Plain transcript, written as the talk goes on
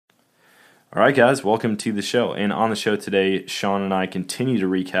All right, guys, welcome to the show. And on the show today, Sean and I continue to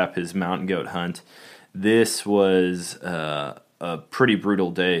recap his mountain goat hunt. This was a pretty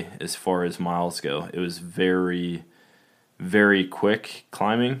brutal day as far as miles go. It was very, very quick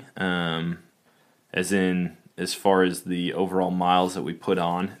climbing, as far as the overall miles that we put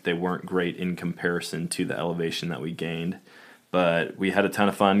on, they weren't great in comparison to the elevation that we gained. But we had a ton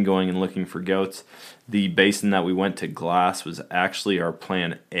of fun going and looking for goats. The basin that we went to glass was actually our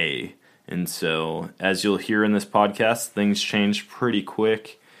plan A. And so, as you'll hear in this podcast, things changed pretty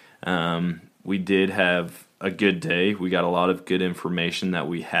quick. We did have a good day. We got a lot of good information that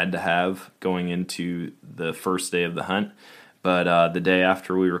we had to have going into the first day of the hunt. But the day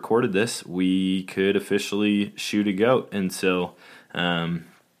after we recorded this, we could officially shoot a goat. And so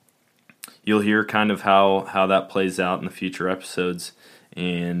you'll hear kind of how that plays out in the future episodes.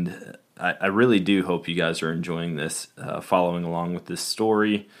 And I really do hope you guys are enjoying this, following along with this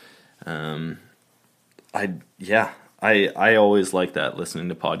story. I always like that, listening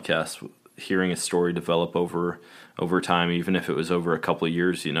to podcasts, hearing a story develop over time, even if it was over a couple of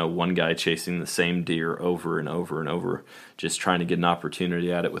years, one guy chasing the same deer over and over and over, just trying to get an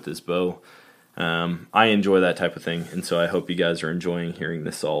opportunity at it with his bow. I enjoy that type of thing, and so I hope you guys are enjoying hearing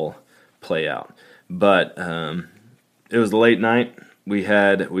this all play out. But it was a late night. We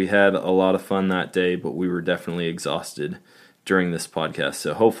had a lot of fun that day, but we were definitely exhausted during this podcast.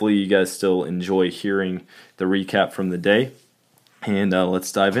 So hopefully you guys still enjoy hearing the recap from the day, and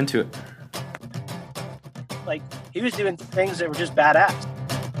let's dive into it. Like, he was doing things that were just badass.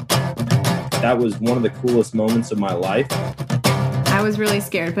 That was one of the coolest moments of my life. I was really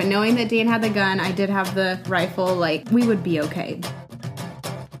scared, but knowing that Dan had the gun, I did have the rifle, we would be okay.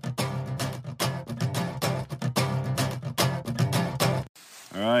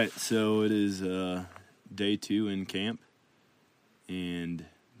 All right, so it is day 2 in camp, and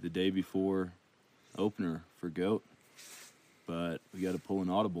the day before opener for goat, but we got to pull an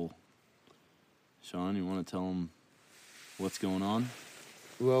Audible. Sean, you want to tell them what's going on?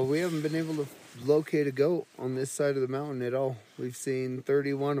 Well, we haven't been able to locate a goat on this side of the mountain at all. We've seen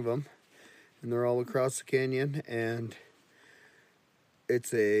 31 of them, and they're all across the canyon, and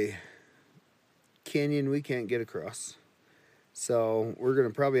it's a canyon we can't get across. So we're going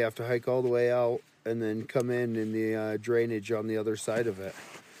to probably have to hike all the way out and then come in the drainage on the other side of it.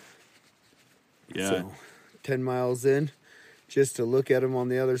 Yeah. So 10 miles in just to look at them on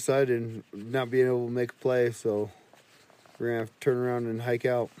the other side and not being able to make a play. So we're going to have to turn around and hike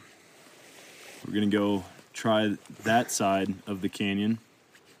out. We're going to go try that side of the canyon,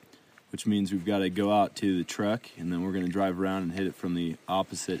 which means we've got to go out to the truck, and then we're going to drive around and hit it from the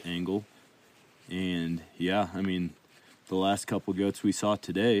opposite angle. And yeah, the last couple goats we saw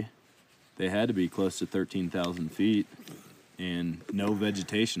today, they had to be close to 13,000 feet and no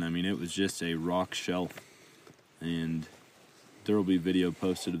vegetation. It was just a rock shelf. And there will be video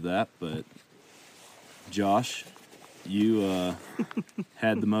posted of that. But Josh, you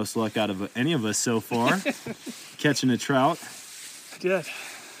had the most luck out of any of us so far, catching a trout. I did.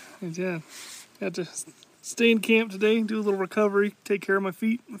 Had to stay in camp today, do a little recovery, take care of my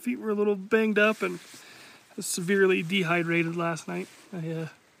feet. My feet were a little banged up, and I was severely dehydrated last night. I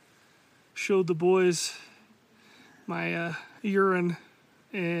showed the boys my urine,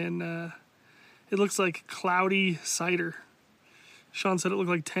 and it looks like cloudy cider. Sean said it looked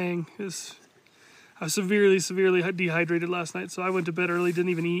like Tang. I was severely dehydrated last night, so I went to bed early, didn't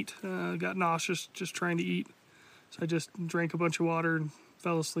even eat. Got nauseous just trying to eat. So I just drank a bunch of water and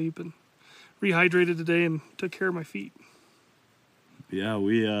fell asleep and rehydrated today and took care of my feet. Yeah,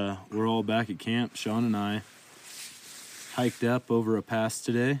 we're all back at camp. Sean and I hiked up over a pass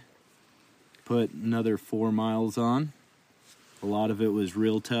today, put another 4 miles on. A lot of it was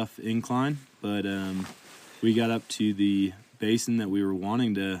real tough incline, but we got up to the basin that we were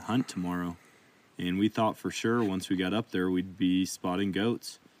wanting to hunt tomorrow, and we thought for sure once we got up there we'd be spotting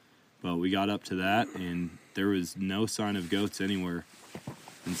goats. But we got up to that, and there was no sign of goats anywhere.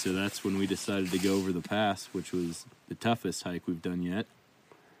 And so that's when we decided to go over the pass, which was the toughest hike we've done yet.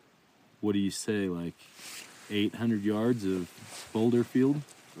 What do you say, 800 yards of boulder field?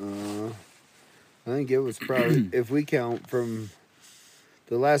 I think it was probably, if we count from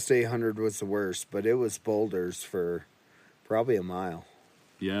the last 800 was the worst, but it was boulders for probably a mile.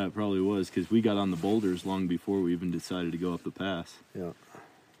 Yeah, it probably was, because we got on the boulders long before we even decided to go up the pass. Yeah.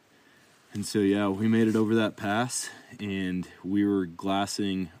 And so, yeah, we made it over that pass, and we were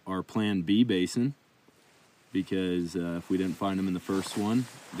glassing our Plan B basin, because if we didn't find them in the first one,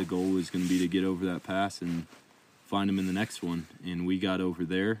 the goal was going to be to get over that pass and find them in the next one. And we got over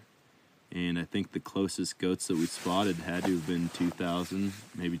there, And I think the closest goats that we spotted had to have been 2,000,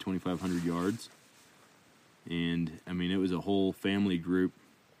 maybe 2,500 yards. And, I mean, it was a whole family group,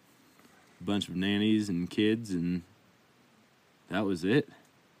 a bunch of nannies and kids, and that was it.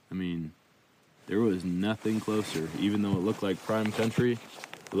 I mean, there was nothing closer. Even though it looked like prime country,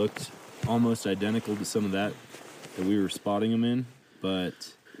 it looked almost identical to some of that we were spotting them in,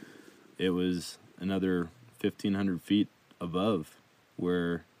 but it was another 1,500 feet above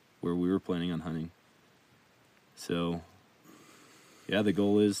where we were planning on hunting. So, yeah, the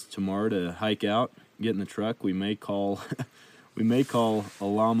goal is tomorrow to hike out, get in the truck. We may call a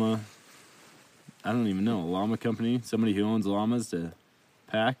llama, I don't even know, a llama company, somebody who owns llamas to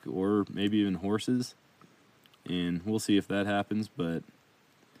pack, or maybe even horses. And we'll see if that happens, but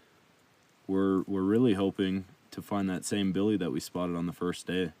we're really hoping to find that same billy that we spotted on the first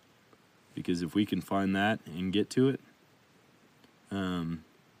day. Because if we can find that and get to it,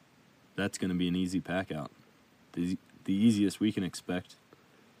 that's going to be an easy pack out. The easiest we can expect.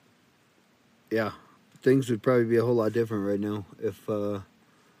 Yeah, things would probably be a whole lot different right now if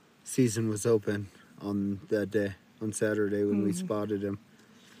season was open on that day, on Saturday when we spotted him.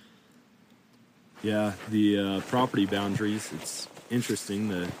 Yeah, the property boundaries, it's interesting.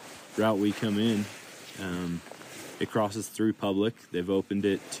 The route we come in, it crosses through public. They've opened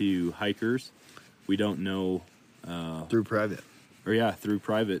it to hikers. We don't know... through private. Through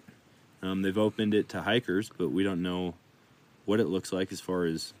private. They've opened it to hikers, but we don't know what it looks like as far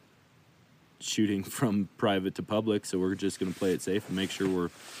as shooting from private to public, so we're just going to play it safe and make sure we're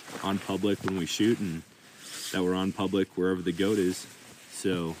on public when we shoot and that we're on public wherever the goat is.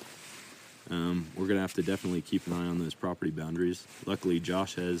 So we're going to have to definitely keep an eye on those property boundaries. Luckily,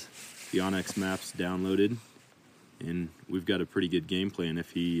 Josh has the Onyx maps downloaded, and we've got a pretty good game plan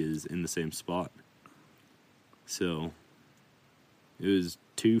if he is in the same spot. So it was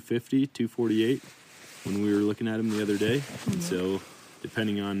 250, 248 when we were looking at him the other day. And so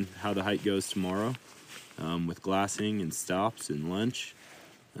depending on how the hike goes tomorrow, with glassing and stops and lunch,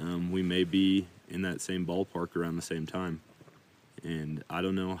 we may be in that same ballpark around the same time. And I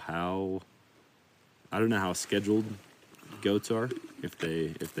don't know how scheduled goats are, if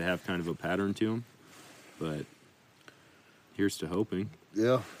they have kind of a pattern to them, but here's to hoping.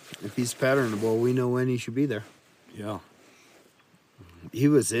 Yeah, if he's patternable, we know when he should be there. Yeah. He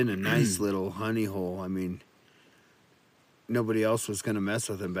was in a nice little honey hole. I mean, nobody else was going to mess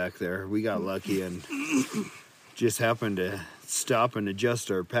with him back there. We got lucky and just happened to stop and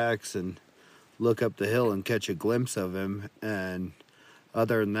adjust our packs and look up the hill and catch a glimpse of him. And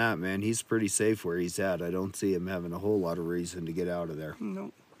other than that, man, he's pretty safe where he's at. I don't see him having a whole lot of reason to get out of there.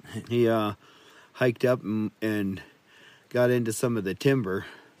 No. He hiked up and got into some of the timber,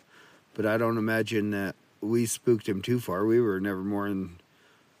 but I don't imagine that we spooked him too far. We were never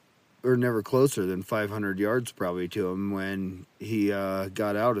closer than 500 yards probably to him when he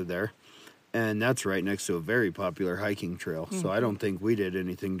got out of there. And that's right next to a very popular hiking trail. So I don't think we did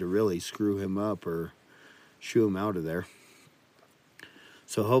anything to really screw him up or shoo him out of there.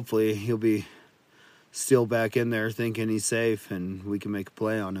 So hopefully he'll be still back in there thinking he's safe and we can make a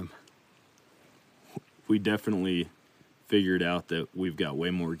play on him. We definitely figured out that we've got way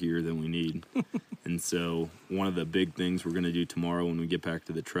more gear than we need. And so one of the big things we're going to do tomorrow when we get back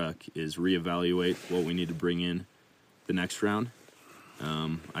to the truck is reevaluate what we need to bring in the next round.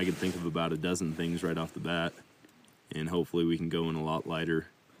 I can think of about a dozen things right off the bat, and hopefully we can go in a lot lighter,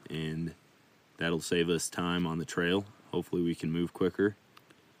 and that'll save us time on the trail. Hopefully we can move quicker,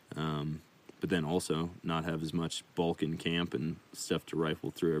 but then also not have as much bulk in camp and stuff to rifle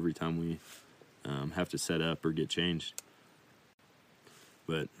through every time we have to set up or get changed.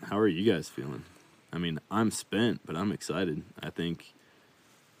 But how are you guys feeling? I mean, I'm spent, but I'm excited. I think,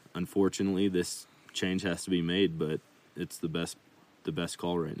 unfortunately, this change has to be made, but it's the best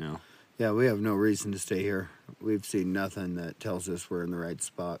call right now. Yeah, we have no reason to stay here. We've seen nothing that tells us we're in the right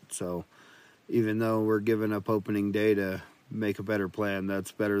spot. So even though we're giving up opening day to make a better plan,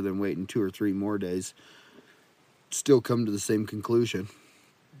 that's better than waiting 2 or 3 more days. Still come to the same conclusion.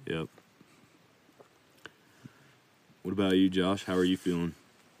 Yep. What about you, Josh? How are you feeling?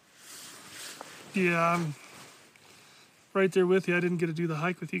 Yeah, I'm right there with you. I didn't get to do the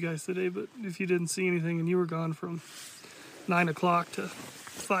hike with you guys today, but if you didn't see anything and you were gone from 9 o'clock to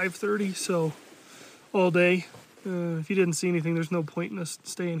 5:30, so all day. If you didn't see anything, there's no point in us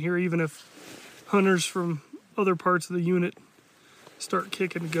staying here, even if hunters from other parts of the unit start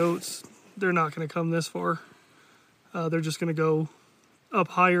kicking goats. They're not going to come this far. They're just going to go up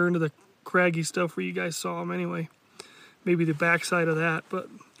higher into the craggy stuff where you guys saw them anyway. Maybe the backside of that, but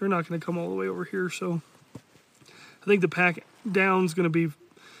they're not going to come all the way over here. So I think the pack down's going to be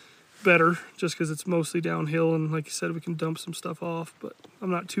better just because it's mostly downhill, and like you said, we can dump some stuff off. But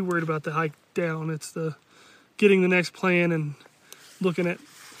I'm not too worried about the hike down. It's the getting the next plan and looking at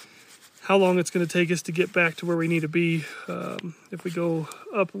how long it's going to take us to get back to where we need to be. If we go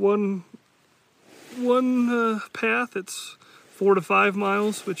up one path, it's 4 to 5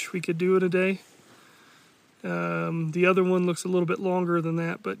 miles, which we could do in a day. The other one looks a little bit longer than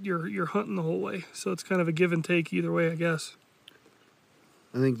that, but you're hunting the whole way, so it's kind of a give and take either way, I guess.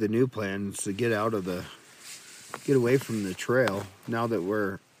 I think the new plan is to get away from the trail. Now that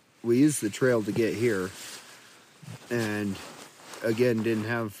we used the trail to get here, and again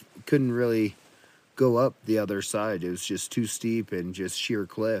couldn't really go up the other side. It was just too steep and just sheer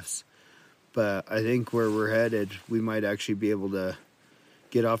cliffs. But I think where we're headed, we might actually be able to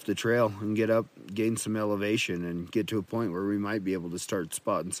get off the trail and get up, gain some elevation, and get to a point where we might be able to start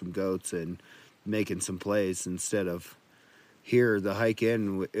spotting some goats and making some plays instead of here. The hike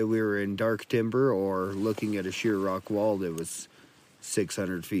in, we were in dark timber or looking at a sheer rock wall that was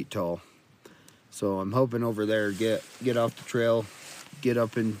 600 feet tall. So I'm hoping over there get off the trail, get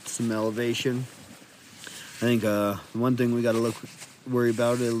up in some elevation. I think one thing we got to worry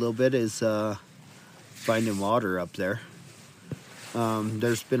about it a little bit is finding water up there.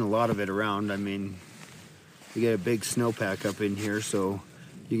 There's been a lot of it around. I mean, we get a big snowpack up in here, so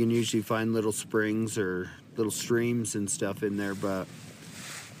you can usually find little springs or little streams and stuff in there, but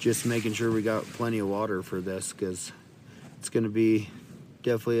just making sure we got plenty of water for this, because it's going to be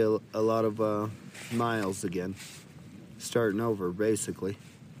definitely a lot of miles again, starting over basically.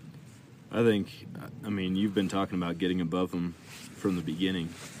 I mean, you've been talking about getting above them from the beginning,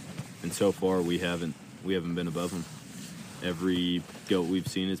 and so far we haven't been above them. Every goat we've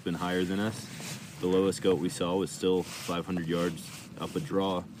seen has been higher than us. The lowest goat we saw was still 500 yards up a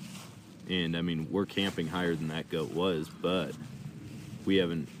draw, and I mean, we're camping higher than that goat was, but we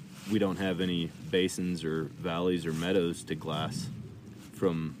don't have any basins or valleys or meadows to glass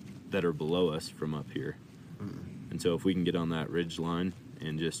from that are below us from up here. And so if we can get on that ridge line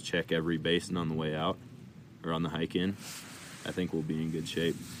and just check every basin on the way out or on the hike in, I think we'll be in good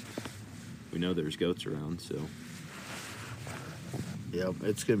shape. We know there's goats around, so. Yep,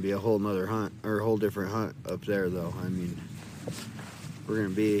 it's going to be a whole nother hunt, or a whole different hunt up there, though. I mean, we're going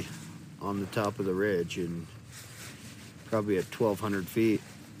to be on the top of the ridge and probably at 1,200 feet,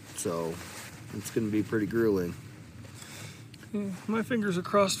 so it's going to be pretty grueling. Yeah, my fingers are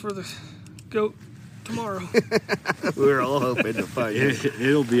crossed for the goat tomorrow. We're all hoping to find it.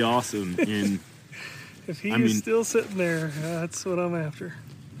 It'll be awesome. And if he is still sitting there, that's what I'm after.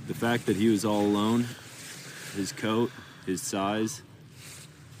 The fact that he was all alone, his coat, his size,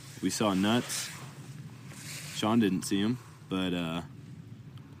 we saw nuts. Sean didn't see him, but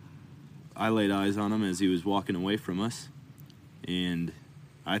I laid eyes on him as he was walking away from us, and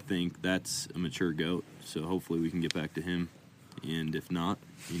I think that's a mature goat, so hopefully we can get back to him. And if not,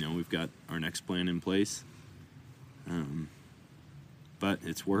 we've got our next plan in place. But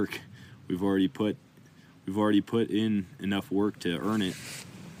it's work. We've already put in enough work to earn it,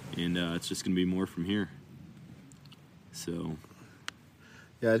 and it's just going to be more from here. So,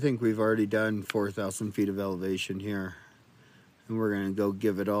 yeah, I think we've already done 4,000 feet of elevation here, and we're going to go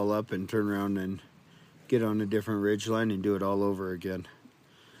give it all up and turn around and get on a different ridge line and do it all over again.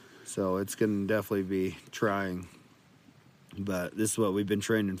 So it's going to definitely be trying. But this is what we've been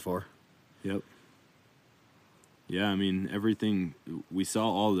training for. Yep. Yeah, I mean, everything, we saw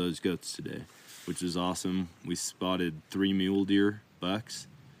all those goats today, which is awesome. We spotted 3 mule deer bucks.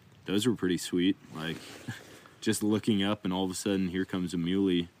 Those were pretty sweet. Like, just looking up and all of a sudden here comes a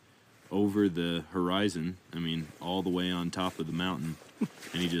muley over the horizon. I mean, all the way on top of the mountain.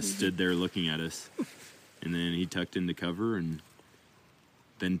 And he just stood there looking at us. And then he tucked into cover, and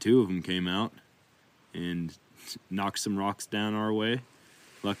then 2 of them came out and knocked some rocks down our way.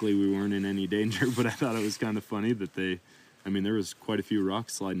 Luckily, we weren't in any danger, but I thought it was kind of funny that there was quite a few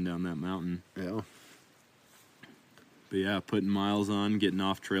rocks sliding down that mountain. Yeah. But yeah, putting miles on, getting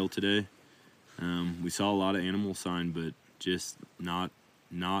off trail today. We saw a lot of animal sign, but just not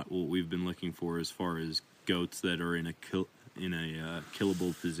what we've been looking for as far as goats that are in a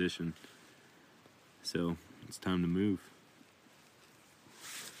killable position. So it's time to move.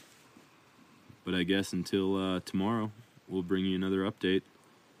 But I guess until tomorrow, we'll bring you another update.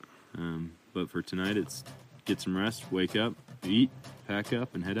 But for tonight, it's get some rest, wake up, eat, pack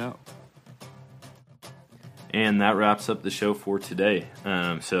up, and head out. And that wraps up the show for today.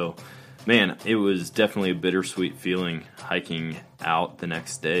 So, man, it was definitely a bittersweet feeling hiking out the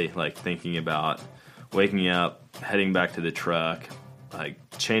next day, like thinking about waking up, heading back to the truck, like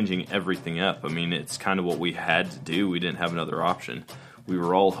changing everything up. I mean, it's kind of what we had to do. We didn't have another option. we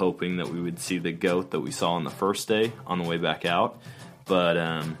were all hoping that we would see the goat that we saw on the first day on the way back out. But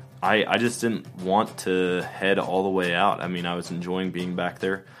I just didn't want to head all the way out. I mean, I was enjoying being back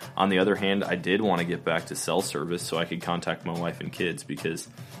there. On the other hand, I did want to get back to cell service so I could contact my wife and kids, because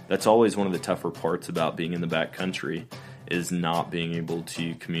that's always one of the tougher parts about being in the back country, is not being able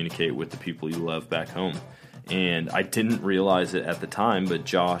to communicate with the people you love back home. And I didn't realize it at the time, but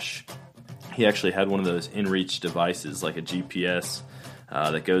Josh, he actually had one of those in-reach devices, like a GPS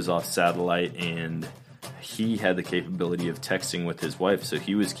that goes off satellite, and he had the capability of texting with his wife, so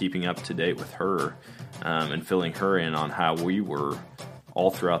he was keeping up to date with her and filling her in on how we were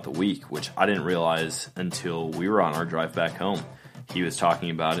all throughout the week, which I didn't realize until we were on our drive back home. He was talking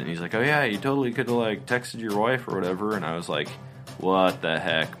about it, and he's like, oh yeah, you totally could have like texted your wife or whatever, and I was like, what the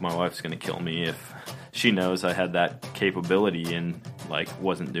heck, my wife's gonna kill me if she knows I had that capability and like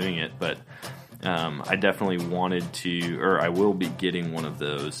wasn't doing it. But I definitely wanted to, or I will be getting one of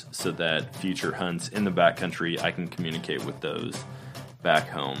those so that future hunts in the backcountry, I can communicate with those back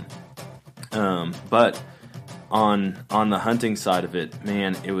home. But on the hunting side of it,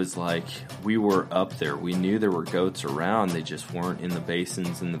 man, it was like we were up there. We knew there were goats around. They just weren't in the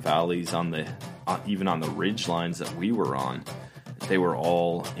basins and the valleys, even on the ridge lines that we were on. They were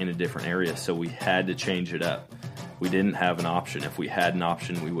all in a different area, so we had to change it up. We didn't have an option. If we had an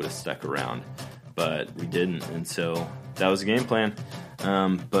option, we would have stuck around, but we didn't, and so that was the game plan.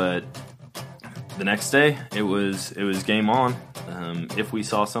 But the next day, it was game on. If we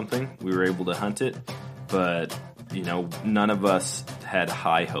saw something, we were able to hunt it, but none of us had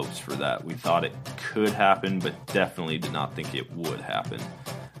high hopes for that. We thought it could happen, but definitely did not think it would happen.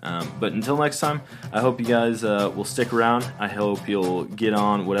 But until next time, I hope you guys will stick around. I hope you'll get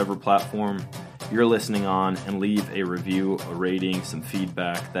on whatever platform you're listening on and leave a review, a rating, some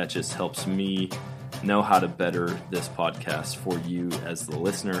feedback. That just helps me know how to better this podcast for you as the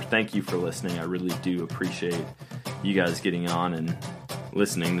listener. Thank you for listening. I really do appreciate you guys getting on and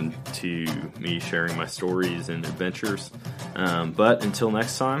listening to me sharing my stories and adventures. But until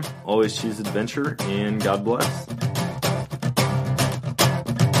next time, always choose adventure, and God bless.